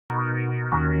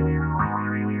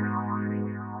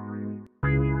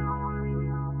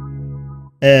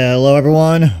Hello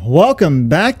everyone, welcome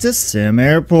back to Sim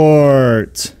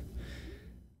Airport.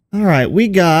 Alright, we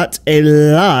got a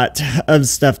lot of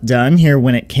stuff done here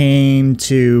when it came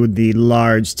to the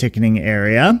large ticketing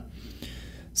area.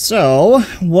 So,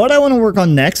 what I want to work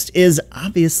on next is,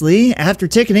 obviously, after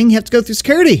ticketing, you have to go through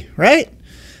security, right?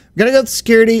 We've got to go through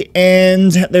security,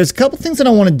 and there's a couple things that I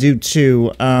want to do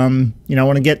too. You know, I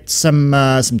want to get some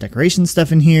decoration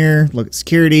stuff in here, look at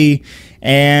security,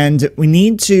 and we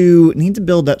need to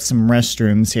build up some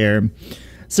restrooms here.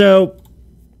 So,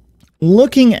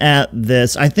 looking at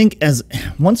this, I think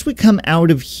once we come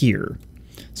out of here,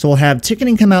 so we'll have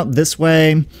ticketing come out this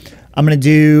way. I'm going to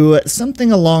do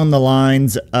something along the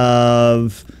lines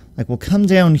of, like, we'll come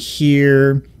down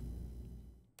here,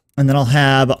 and then I'll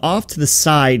have off to the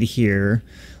side here.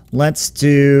 Let's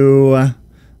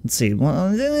see,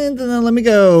 well, let me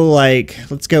go, like,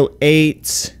 let's go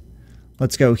 8.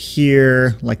 Let's go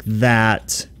here, like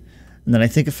that. And then I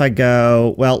think if I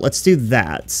go, well, let's do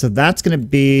that. So that's going to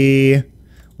be,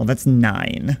 well, that's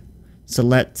 9. So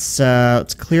let's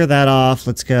clear that off.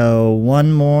 Let's go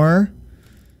one more.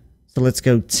 So let's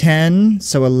go 10,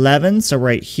 so 11, so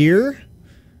right here.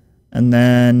 And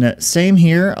then same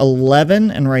here,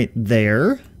 11 and right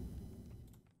there.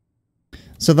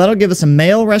 So that'll give us a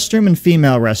male restroom and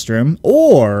female restroom.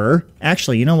 Or,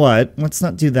 actually, you know what? Let's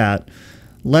not do that.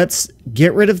 Let's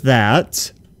get rid of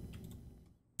that.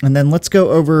 And then let's go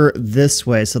over this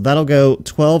way. So that'll go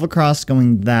 12 across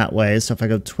going that way. So if I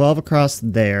go 12 across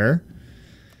there.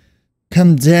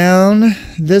 Come down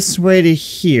this way to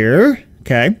here.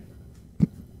 Okay.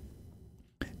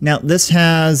 Now, this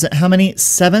has how many?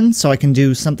 7, so I can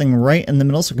do something right in the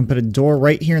middle, so I can put a door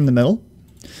right here in the middle.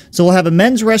 So we'll have a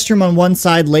men's restroom on one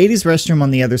side, ladies' restroom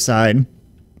on the other side.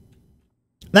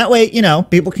 That way, you know,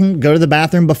 people can go to the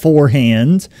bathroom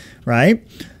beforehand, right?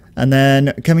 And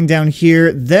then coming down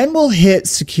here, then we'll hit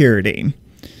security.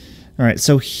 All right,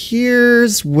 so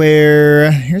here's where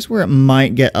it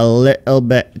might get a little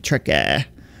bit tricky.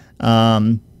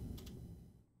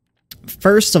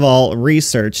 First of all,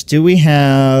 research. Do we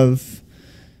have,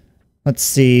 let's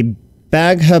see,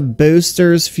 bag hub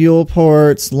boosters, fuel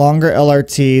ports, longer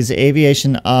LRTs,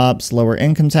 aviation ops, lower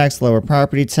income tax, lower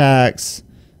property tax,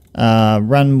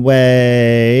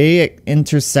 runway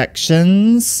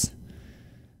intersections.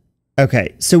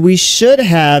 Okay, so we should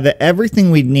have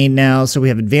everything we need now. So we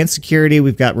have advanced security,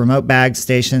 we've got remote bag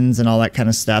stations and all that kind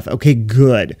of stuff. Okay,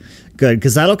 good. Good,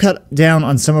 because that'll cut down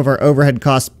on some of our overhead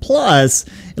costs. Plus,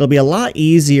 it'll be a lot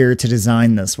easier to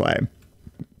design this way. All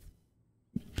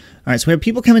right, so we have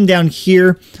people coming down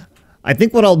here. I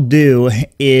think what I'll do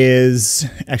is,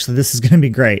 actually, this is going to be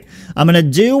great. I'm going to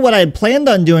do what I had planned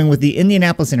on doing with the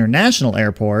Indianapolis International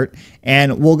Airport,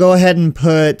 and we'll go ahead and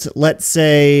put, let's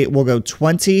say, we'll go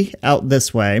 20 out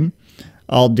this way.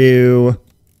 I'll do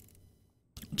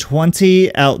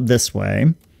 20 out this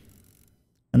way.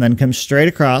 And then come straight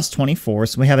across, 24.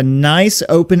 So we have a nice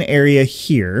open area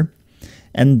here.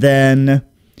 And then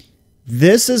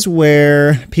this is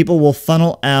where people will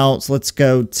funnel out. So let's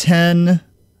go 10.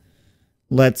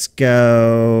 Let's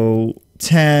go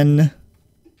 10.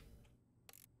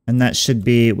 And that should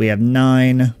be, we have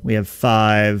 9, we have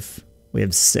 5, we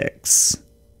have 6.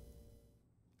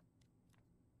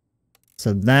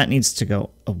 So that needs to go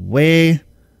away.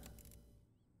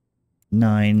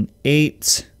 9,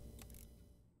 8.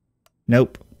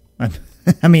 Nope.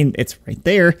 I mean, it's right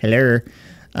there. Hello.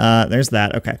 There's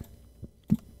that. Okay.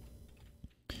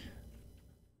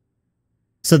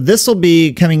 So this will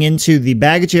be coming into the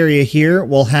baggage area here.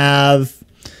 We'll have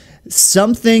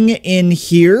something in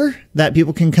here that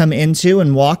people can come into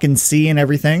and walk and see and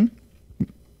everything.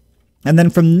 And then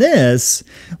from this,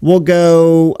 we'll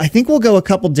go, I think we'll go a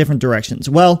couple different directions.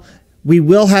 Well, we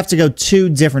will have to go 2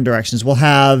 different directions. We'll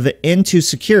have into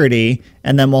security,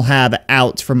 and then we'll have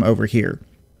out from over here.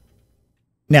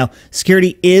 Now,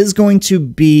 security is going to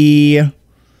be,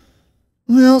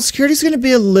 well, security is going to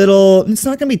be a little, it's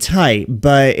not going to be tight,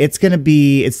 but it's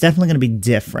definitely going to be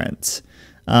different.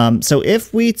 So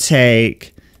if we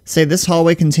take, say this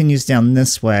hallway continues down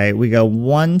this way, we go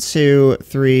 1, 2,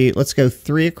 3, let's go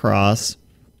 3 across.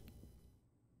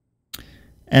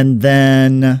 And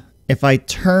then if I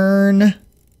turn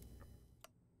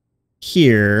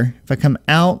here, if I come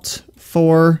out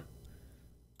 4,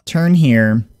 turn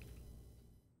here,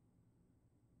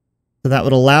 so that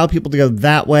would allow people to go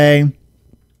that way.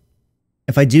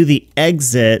 If I do the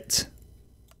exit,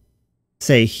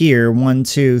 say here, 1,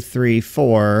 2, 3,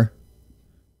 4,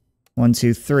 1,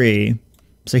 2, 3.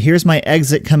 So here's my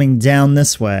exit coming down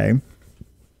this way.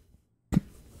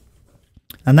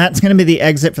 And that's going to be the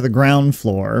exit for the ground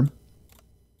floor.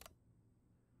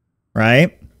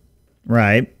 Right?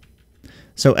 Right.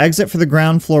 So exit for the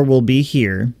ground floor will be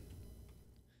here.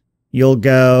 You'll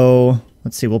go,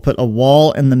 let's see, we'll put a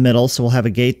wall in the middle, so we'll have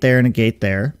a gate there and a gate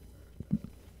there.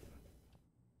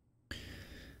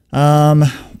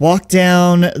 Walk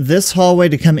down this hallway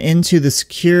to come into the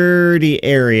security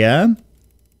area.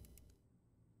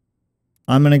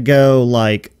 I'm going to go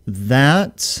like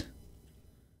that.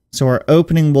 So our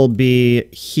opening will be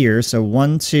here. So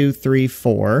 1, 2, 3,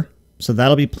 4. So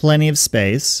that'll be plenty of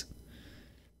space.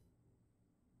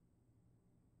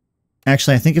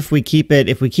 Actually, I think if we keep it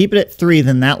at 3,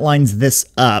 then that lines this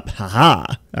up. Haha.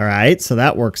 All right. So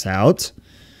that works out.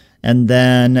 And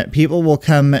then people will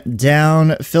come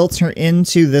down, filter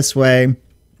into this way.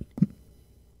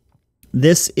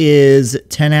 This is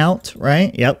 10 out,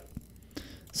 right? Yep.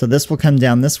 So this will come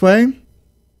down this way.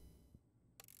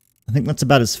 I think that's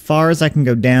about as far as I can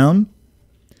go down.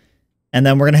 And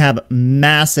then we're going to have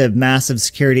massive, massive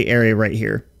security area right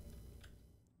here.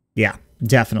 Yeah,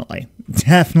 definitely.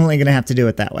 Definitely going to have to do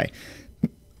it that way.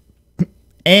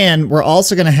 And we're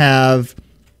also going to have...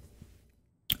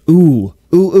 Ooh.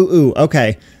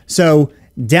 Okay. So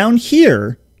down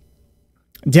here,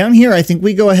 I think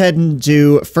we go ahead and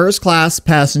do first class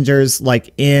passengers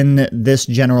like in this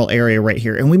general area right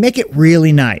here. And we make it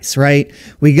really nice, right?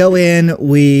 We go in,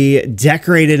 we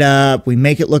decorate it up, we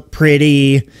make it look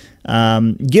pretty,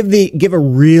 give a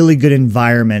really good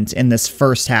environment in this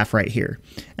first half right here.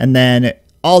 And then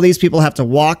all these people have to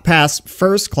walk past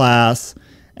first class,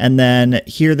 and then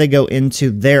here they go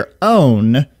into their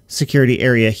own security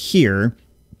area here.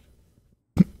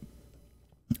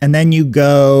 And then you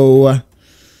go,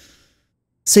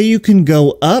 say you can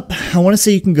go up. I want to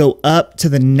say you can go up to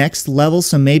the next level.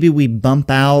 So maybe we bump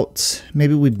this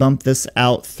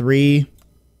out 3.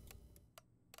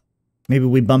 Maybe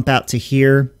we bump out to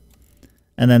here.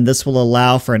 And then this will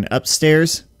allow for an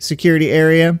upstairs security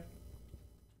area.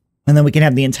 And then we can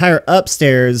have the entire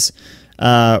upstairs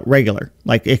regular,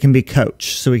 like it can be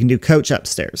coach, so we can do coach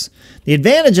upstairs. The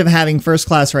advantage of having first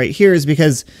class right here is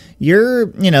because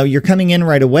you're coming in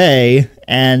right away,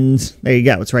 and there you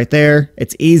go, it's right there,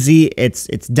 it's easy, it's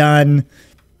done,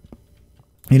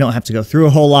 you don't have to go through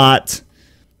a whole lot,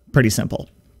 pretty simple.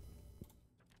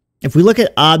 If we look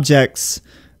at objects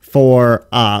for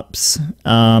ops,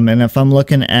 and if I'm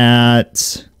looking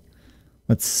at,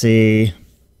 let's see,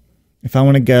 if I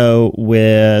want to go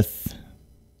with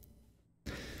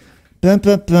let's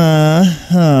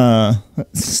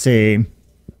see.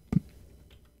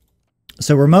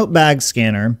 So remote bag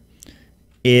scanner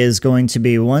is going to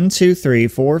be 1, 2, 3,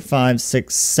 4, 5,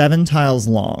 6, 7 tiles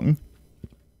long.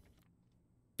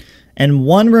 And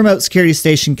one remote security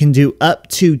station can do up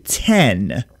to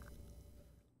 10.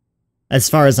 As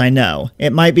far as I know.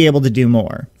 It might be able to do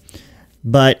more.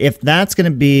 But if that's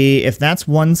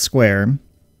one square.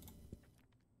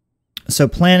 So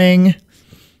planning,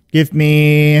 give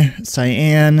me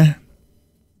cyan.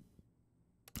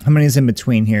 How many is in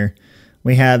between here?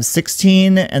 We have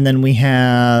 16, and then we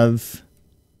have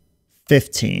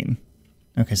 15.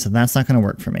 Okay, so that's not going to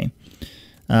work for me.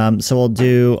 So we'll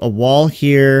do a wall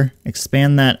here,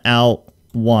 expand that out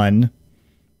 1.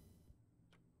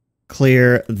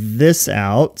 Clear this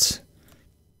out.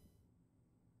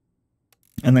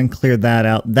 And then clear that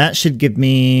out. That should give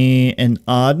me an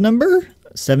odd number.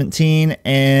 17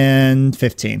 and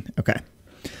 15. Okay.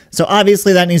 So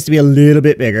obviously that needs to be a little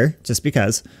bit bigger, just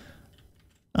because.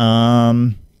 I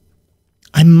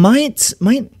might,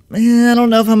 I don't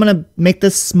know if I'm going to make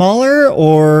this smaller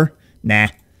or, nah.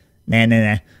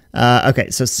 Okay,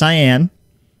 so cyan.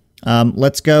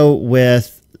 Let's go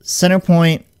with center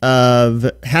point of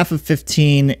half of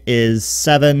 15 is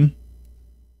 7.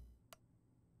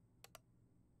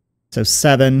 So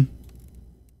 7.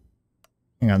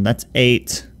 Hang on, that's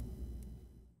 8.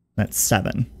 That's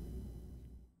 7.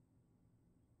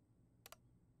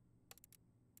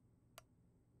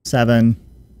 Seven,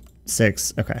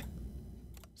 6, okay.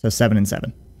 So 7 and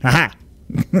 7. Haha!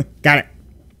 Got it.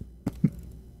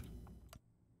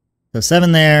 So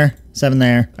 7 there, 7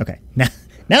 there. Okay, now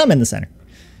I'm in the center.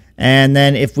 And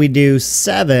then if we do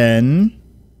 7,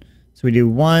 so we do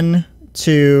 1,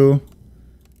 2,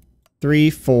 3,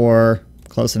 4,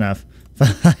 close enough.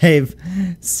 5,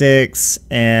 6,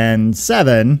 and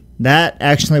 7. That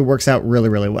actually works out really,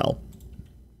 really well.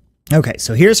 Okay,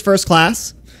 so here's first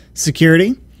class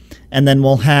security. And then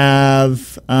we'll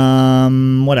have,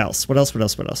 what else?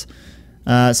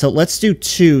 So let's do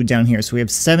 2 down here. So we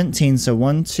have 17. So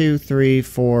 1, 2, 3,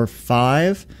 4,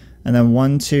 5. And then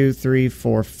 1, 2, 3,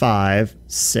 4, 5,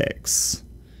 6.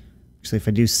 Actually, if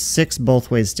I do 6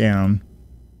 both ways down.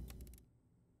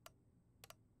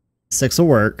 6 will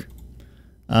work.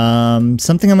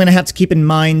 Something I'm going to have to keep in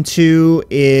mind too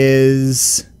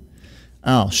is...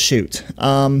 Oh, shoot.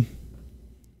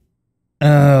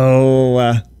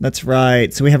 That's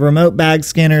right. So we have remote bag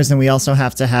scanners, and we also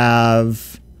have to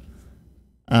have...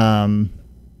 we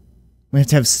have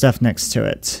to have stuff next to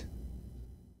it.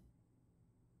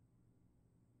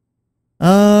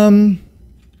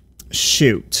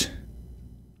 Shoot.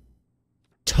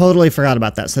 Totally forgot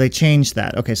about that. So they changed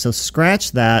that. Okay, so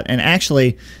scratch that. And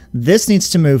actually, this needs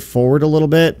to move forward a little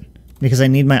bit because I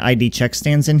need my ID check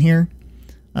stands in here.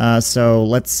 So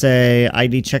let's say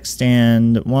ID check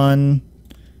stand 1,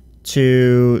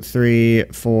 2, 3,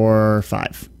 4,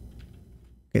 5.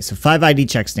 Okay, so 5 ID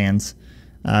check stands.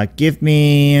 Give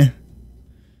me...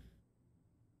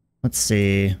 Let's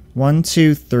see. 1,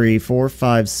 2, 3, 4,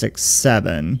 5, 6,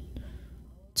 7.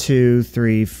 2,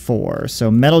 3, 4. So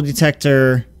metal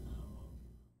detector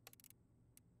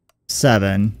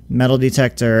 7. Metal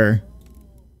detector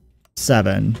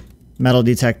 7. Metal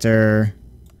detector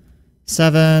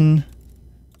 7.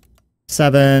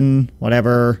 7.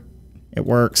 Whatever. It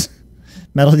works.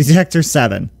 Metal detector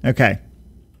 7. Okay.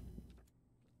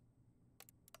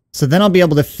 So then I'll be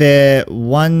able to fit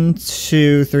 1,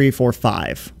 2, 3, 4,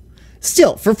 5.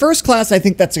 Still, for first class, I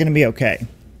think that's going to be okay.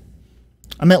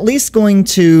 I'm at least going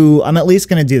to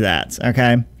do that,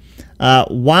 okay?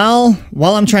 While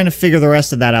I'm trying to figure the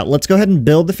rest of that out, let's go ahead and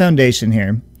build the foundation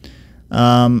here.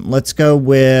 Let's go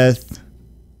with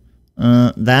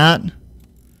that,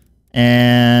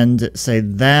 and say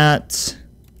that.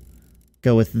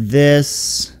 Go with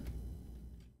this.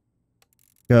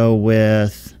 Go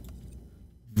with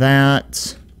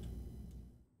that.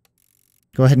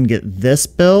 Go ahead and get this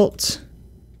built.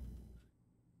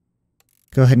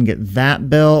 Go ahead and get that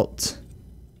built.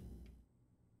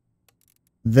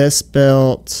 This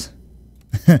built.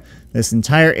 This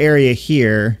entire area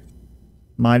here.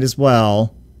 Might as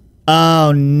well.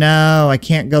 Oh no, I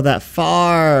can't go that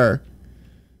far.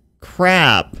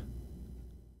 Crap.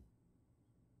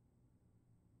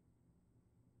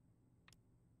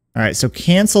 Alright, so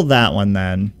cancel that one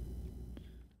then.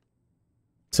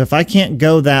 So if I can't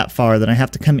go that far, then I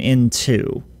have to come in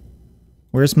 2.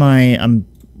 Where's my... I'm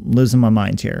losing my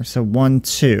mind here. So 1,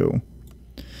 2.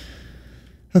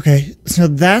 Okay, so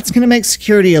that's going to make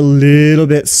security a little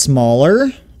bit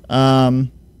smaller.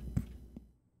 Again,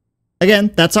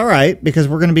 that's alright, because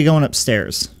we're going to be going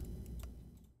upstairs.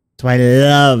 So I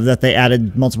love that they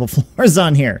added multiple floors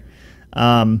on here.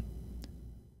 That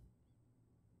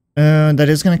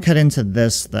is going to cut into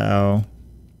this, though.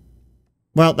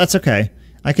 Well, that's okay.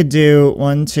 I could do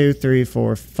 1, 2, 3,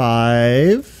 4,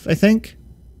 5, I think.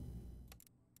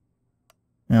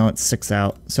 Now it's 6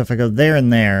 out. So if I go there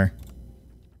and there...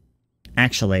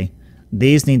 Actually,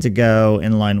 these need to go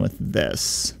in line with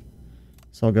this.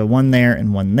 So I'll go 1 there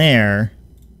and 1 there.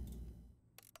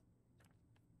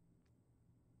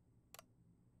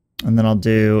 And then I'll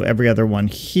do every other one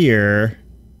here.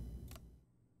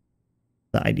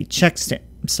 The ID check stand.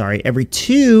 Sorry, every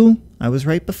 2. I was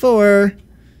right before.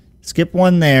 Skip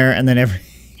 1 there, and then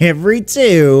every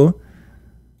 2.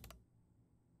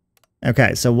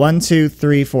 Okay, so 1, 2,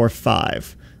 3, 4,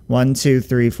 5. 1, 2,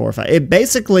 3, 4, 5. It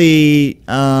basically,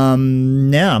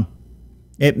 yeah.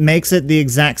 It makes it the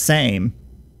exact same.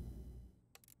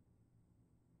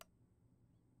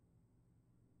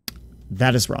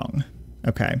 That is wrong.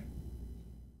 Okay.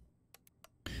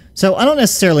 So I don't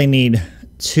necessarily need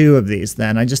 2 of these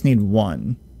then. I just need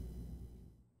 1.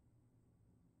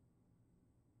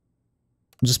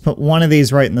 Just put 1 of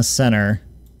these right in the center.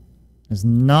 Is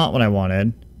not what I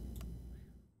wanted.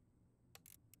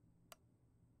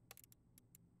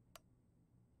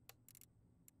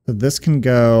 So this can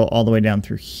go all the way down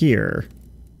through here.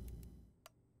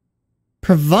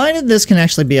 Provided this can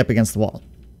actually be up against the wall.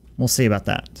 We'll see about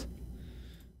that.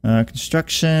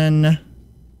 Construction.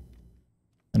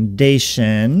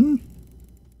 Foundation.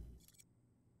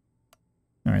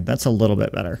 Alright, that's a little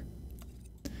bit better.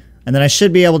 And then I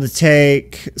should be able to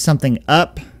take something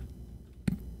up.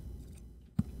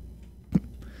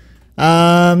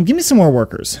 Give me some more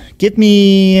workers. Give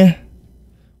me...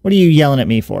 What are you yelling at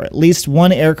me for? At least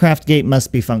 1 aircraft gate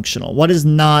must be functional. What is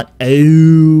not...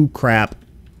 Oh, crap.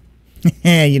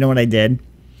 You know what I did?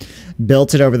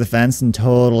 Built it over the fence and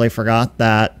totally forgot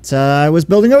that I was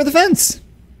building over the fence.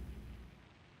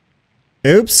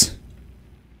 Oops.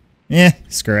 Yeah,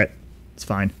 screw it. It's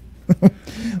fine.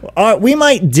 We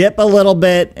might dip a little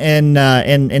bit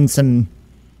in some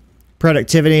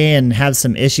productivity and have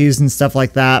some issues and stuff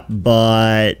like that,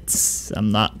 but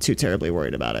I'm not too terribly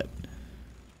worried about it.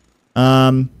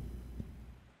 I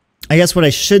guess what I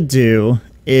should do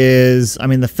is, I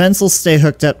mean, the fence will stay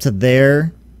hooked up to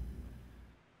there.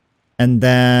 And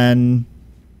then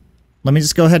let me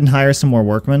just go ahead and hire some more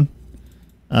workmen.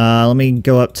 Let me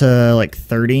go up to like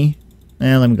 30.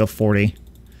 And let me go 40.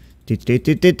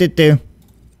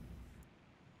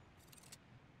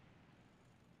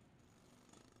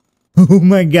 Oh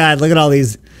my god, look at all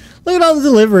these. Look at all the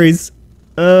deliveries.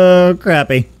 Oh,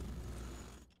 crappy.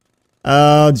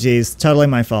 Oh, jeez. Totally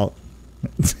my fault.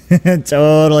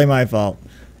 Totally my fault.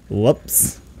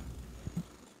 Whoops.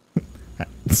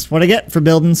 That's what I get for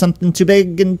building something too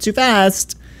big and too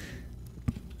fast.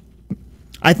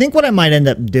 I think what I might end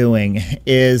up doing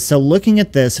is, so looking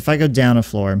at this, if I go down a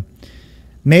floor,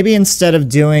 maybe instead of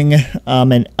doing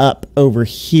an up over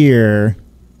here,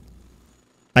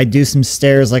 I do some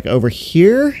stairs like over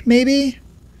here, maybe?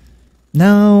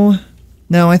 No,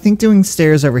 I think doing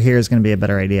stairs over here is going to be a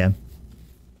better idea.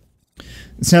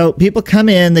 So people come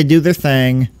in, they do their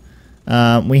thing.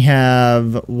 We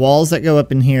have walls that go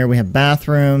up in here. We have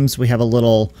bathrooms. We have a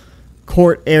little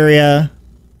court area.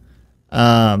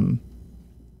 And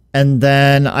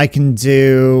then we can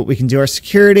do our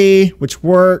security, which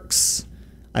works.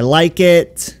 I like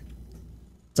it.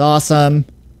 It's awesome.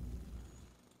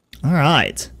 All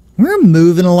right. We're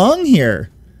moving along here.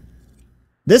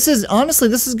 This is, honestly,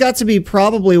 this has got to be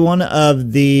probably one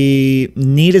of the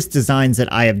neatest designs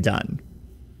that I have done.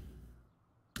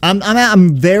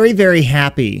 I'm very, very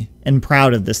happy and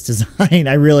proud of this design.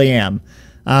 I really am.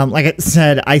 Like I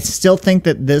said, I still think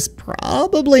that this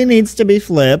probably needs to be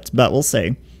flipped, but we'll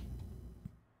see.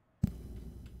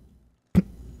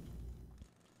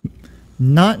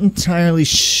 Not entirely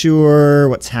sure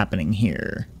what's happening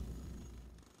here.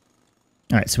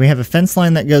 All right, so we have a fence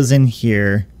line that goes in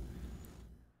here.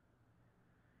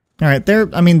 All right, they're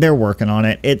working on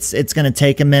it. It's going to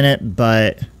take a minute,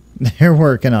 but they're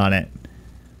working on it.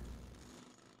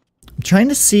 I'm trying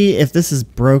to see if this is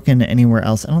broken anywhere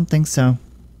else. I don't think so.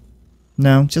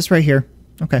 No, just right here.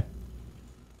 Okay. All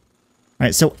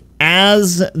right, so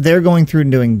as they're going through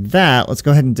and doing that, let's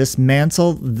go ahead and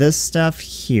dismantle this stuff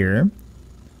here.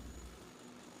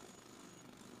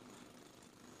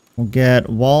 We'll get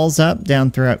walls up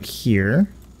down throughout here.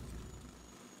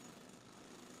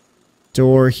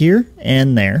 Door here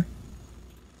and there.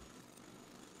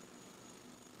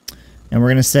 And we're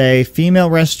going to say female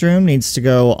restroom needs to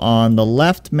go on the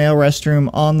left, male restroom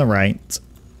on the right.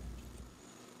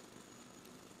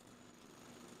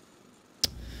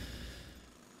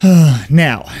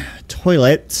 Now,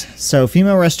 toilet. So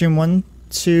female restroom 1,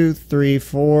 2, 3,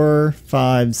 4,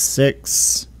 5,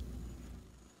 6.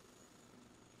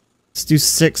 Let's do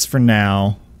 6 for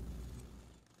now.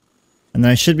 And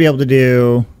then I should be able to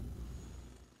do...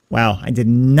 Wow, I did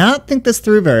not think this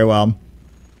through very well.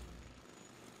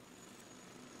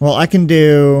 Well, I can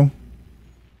do...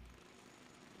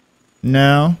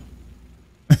 No.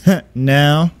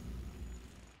 No.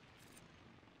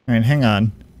 Alright, hang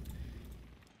on.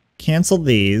 Cancel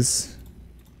these.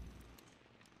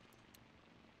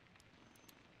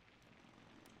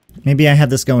 Maybe I have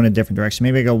this go in a different direction.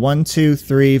 Maybe I go 1, 2,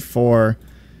 3, 4,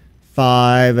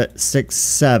 5, 6,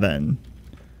 7.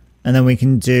 And then we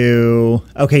can do...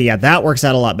 Okay, yeah, that works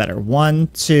out a lot better. 1,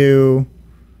 2,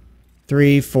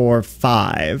 3, 4,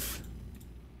 5.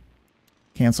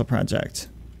 Cancel project.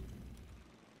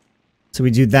 So we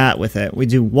do that with it. We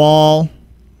do wall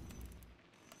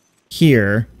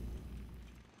here.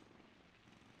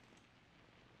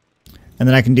 And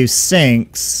then I can do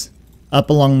sinks up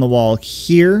along the wall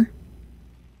here.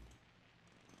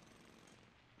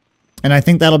 And I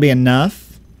think that'll be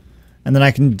enough. And then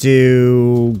I can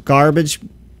do garbage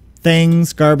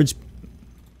things, garbage.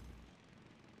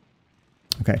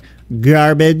 Okay,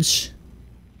 garbage.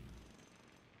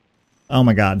 Oh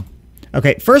my god.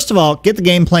 Okay, first of all, get the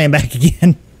game playing back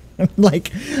again.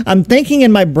 Like, I'm thinking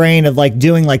in my brain of like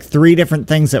doing like 3 different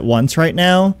things at once right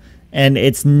now. And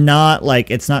it's not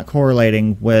like, it's not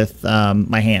correlating with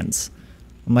my hands.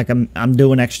 I'm like, I'm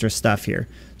doing extra stuff here.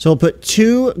 So we'll put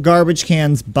 2 garbage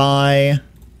cans by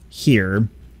here.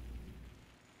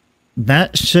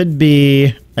 That should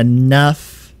be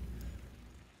enough.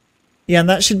 Yeah, and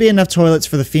that should be enough toilets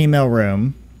for the female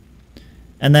room.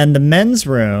 And then the men's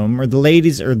room, or the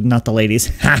ladies, or not the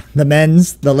ladies, the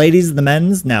men's, the ladies, the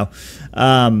men's, no.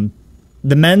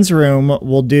 The men's room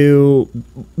will do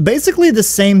basically the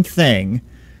same thing.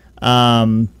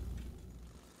 But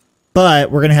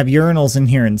we're going to have urinals in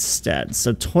here instead.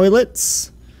 So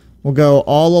toilets will go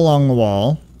all along the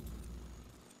wall.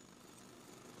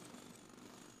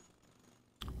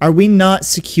 Are we not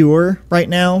secure right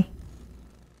now?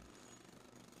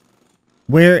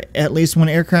 Where at least one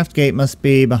aircraft gate must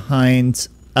be behind...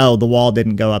 Oh, the wall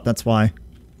didn't go up, that's why.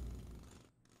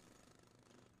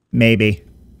 Maybe.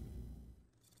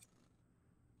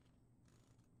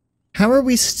 How are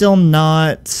we still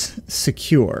not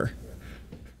secure?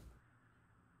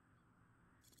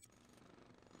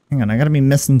 Hang on, I gotta be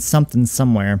missing something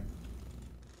somewhere.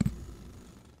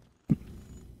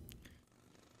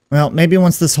 Well, maybe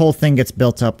once this whole thing gets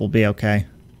built up, we'll be okay.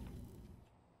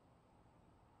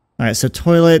 Alright, so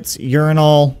toilets,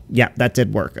 urinal. Yeah, that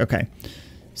did work. Okay.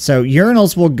 So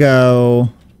urinals will go...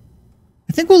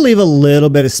 I think we'll leave a little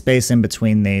bit of space in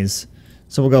between these.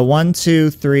 So we'll go 1, 2,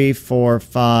 3, 4,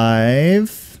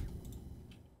 5.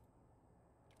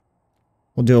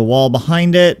 We'll do a wall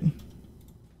behind it.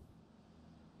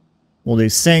 We'll do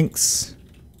sinks.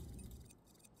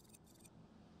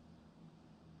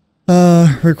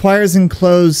 Requires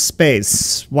enclosed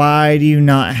space. Why do you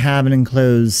not have an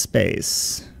enclosed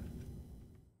space?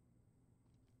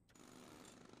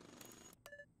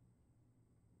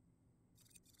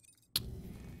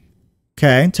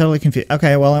 Okay, totally confused.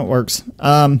 Okay, well, it works.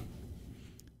 All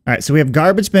right, so we have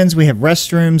garbage bins, we have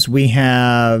restrooms, we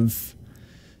have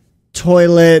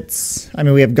toilets. I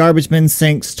mean, we have garbage bins,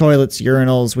 sinks, toilets,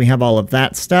 urinals. We have all of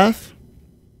that stuff.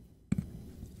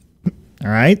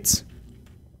 All right.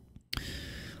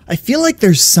 I feel like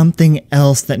there's something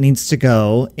else that needs to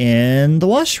go in the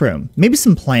washroom. Maybe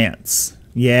some plants.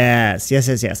 Yes, yes,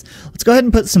 yes, yes. Let's go ahead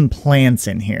and put some plants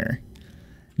in here.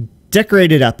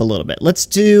 Decorate it up a little bit.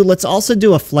 Let's also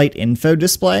do a flight info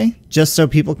display, just so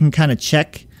people can kind of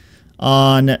check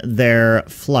on their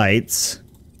flights.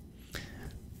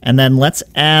 And then let's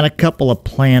add a couple of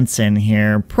plants in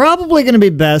here. Probably going to be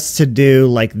best to do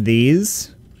like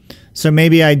these. So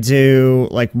maybe I do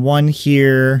like one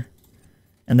here,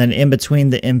 and then in between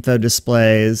the info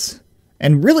displays,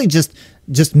 and really just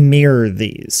mirror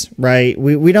these, right?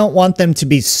 We don't want them to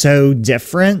be so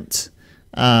different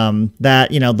that,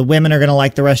 you know, the women are going to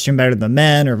like the restroom better than the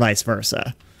men, or vice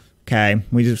versa. Okay,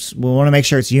 we want to make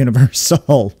sure it's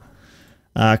universal.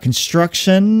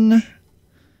 Construction.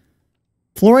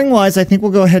 Flooring wise, I think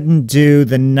we'll go ahead and do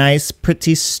the nice,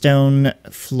 pretty stone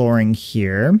flooring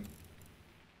here.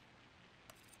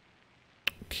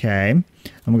 Okay, and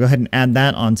we'll go ahead and add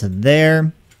that onto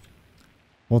there.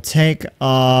 We'll take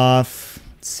off,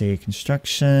 let's see,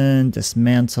 construction,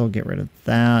 dismantle, get rid of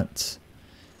that.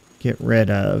 Get rid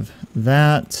of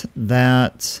that,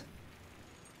 that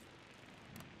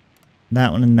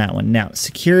one, and that one. Now,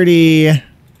 security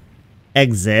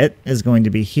exit is going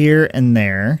to be here and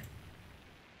there.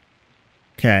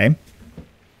 Okay.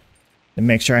 And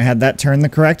make sure I had that turned the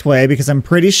correct way, because I'm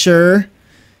pretty sure,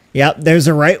 yep, there's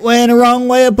a right way and a wrong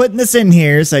way of putting this in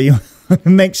here, so you want to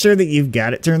make sure that you've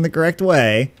got it turned the correct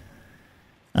way.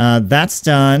 That's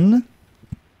done.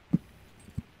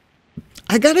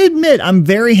 I gotta admit, I'm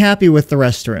very happy with the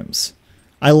restrooms.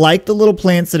 I like the little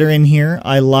plants that are in here.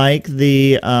 I like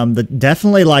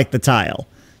definitely like the tile.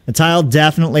 The tile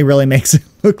definitely really makes it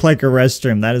look like a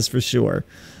restroom, that is for sure.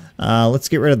 Let's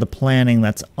get rid of the planning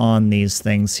that's on these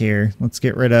things here. Let's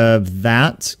get rid of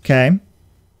that. Okay.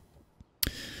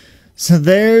 So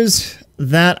there's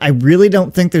that. I really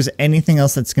don't think there's anything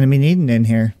else that's going to be needed in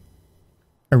here.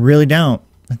 I really don't.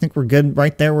 I think we're good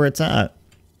right there where it's at.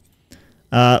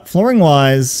 Flooring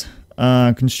wise,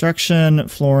 construction,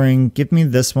 flooring, give me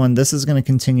this one. This is going to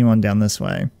continue on down this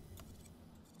way.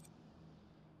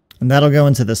 And that'll go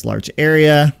into this large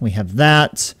area. We have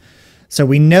that. So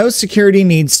we know security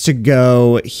needs to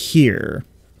go here.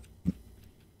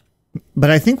 But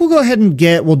I think we'll go ahead and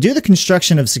we'll do the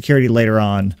construction of security later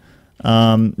on.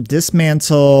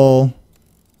 Dismantle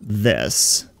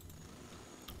this.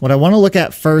 What I want to look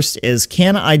at first is,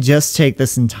 can I just take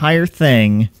this entire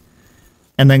thing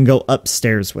and then go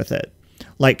upstairs with it?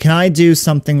 Like, can I do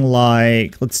something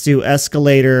like, let's do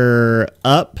escalator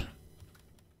up,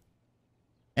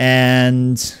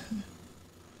 and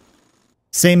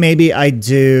say maybe I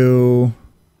do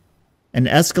an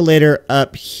escalator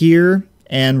up here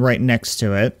and right next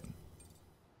to it.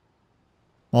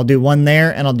 I'll do one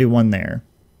there and I'll do one there.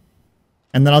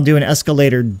 And then I'll do an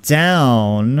escalator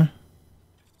down.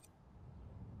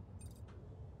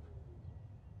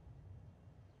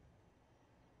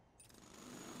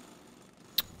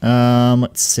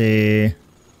 Let's see.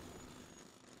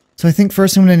 So I think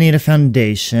first I'm going to need a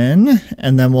foundation,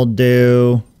 and then we'll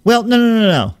do... Well,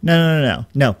 no.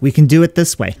 We can do it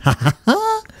this way. Ha ha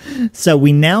ha! So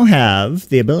we now have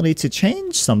the ability to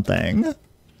change something.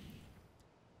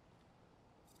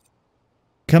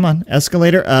 Come on,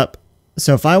 escalator up.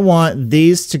 So if I want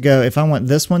these to go, if I want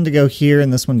this one to go here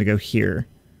and this one to go here,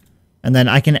 and then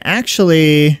I can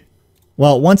actually,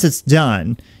 well, once it's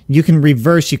done, you can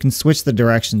reverse, you can switch the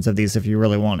directions of these if you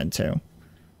really wanted to.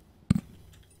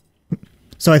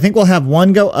 So I think we'll have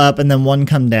one go up and then one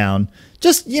come down.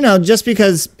 Just, you know, just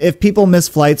because if people miss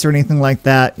flights or anything like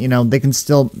that, you know, they can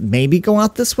still maybe go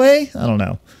out this way. I don't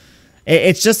know.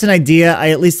 It's just an idea.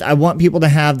 I want people to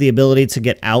have the ability to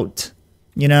get out,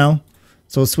 you know.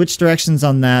 So we'll switch directions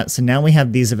on that. So now we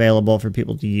have these available for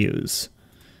people to use.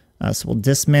 So we'll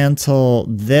dismantle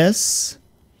this.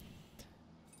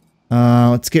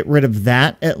 Let's get rid of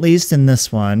that, at least in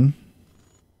this one.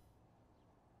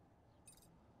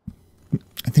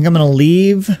 I think I'm going to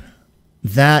leave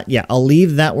that. Yeah, I'll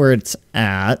leave that where it's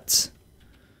at.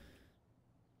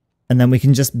 And then we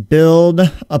can just build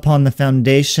upon the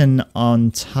foundation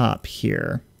on top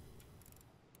here.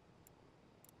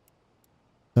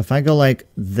 So if I go like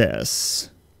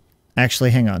this, actually,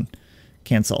 hang on,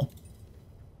 cancel.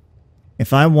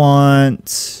 If I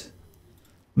want,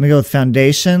 let me go with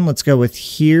foundation. Let's go with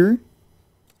here.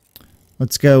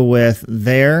 Let's go with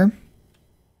there.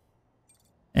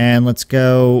 And let's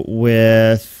go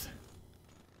with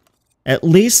at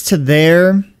least to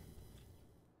there.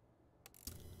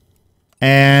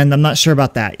 And I'm not sure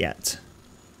about that yet.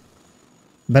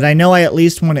 But I know I at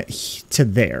least want it to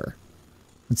there.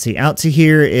 Let's see, out to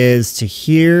here is to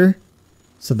here.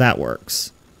 So that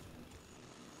works.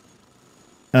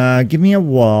 Give me a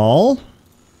wall.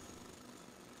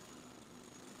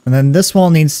 And then this wall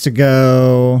needs to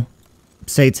go,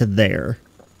 say, to there.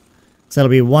 So that'll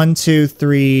be 1, 2,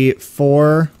 3,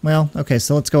 4. Well, okay,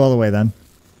 so let's go all the way then.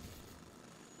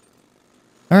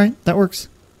 All right, that works.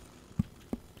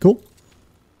 Cool.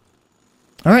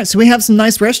 All right, so we have some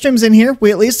nice restrooms in here. We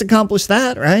at least accomplished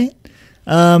that, right?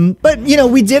 But, you know,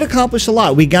 we did accomplish a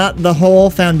lot. We got the whole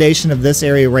foundation of this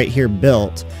area right here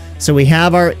built. So we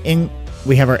have our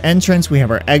entrance, we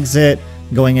have our exit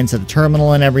going into the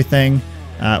terminal and everything.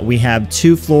 We have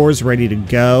 2 floors ready to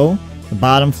go. The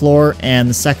bottom floor and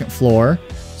the second floor.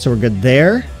 So we're good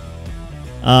there.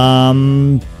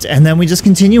 And then we just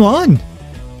continue on.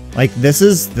 Like, this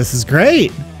is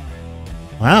great.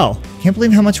 Wow. Can't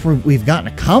believe how much we've gotten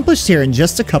accomplished here in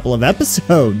just a couple of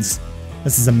episodes.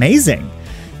 This is amazing.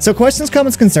 So questions,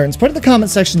 comments, concerns, put it in the comment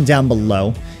section down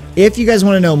below. If you guys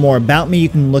want to know more about me, you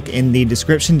can look in the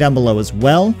description down below as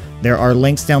well. There are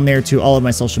links down there to all of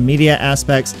my social media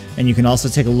aspects, and you can also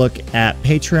take a look at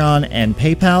Patreon and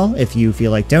PayPal if you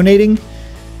feel like donating.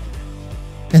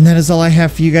 And that is all I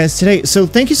have for you guys today. So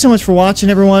thank you so much for watching,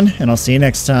 everyone, and I'll see you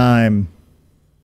next time.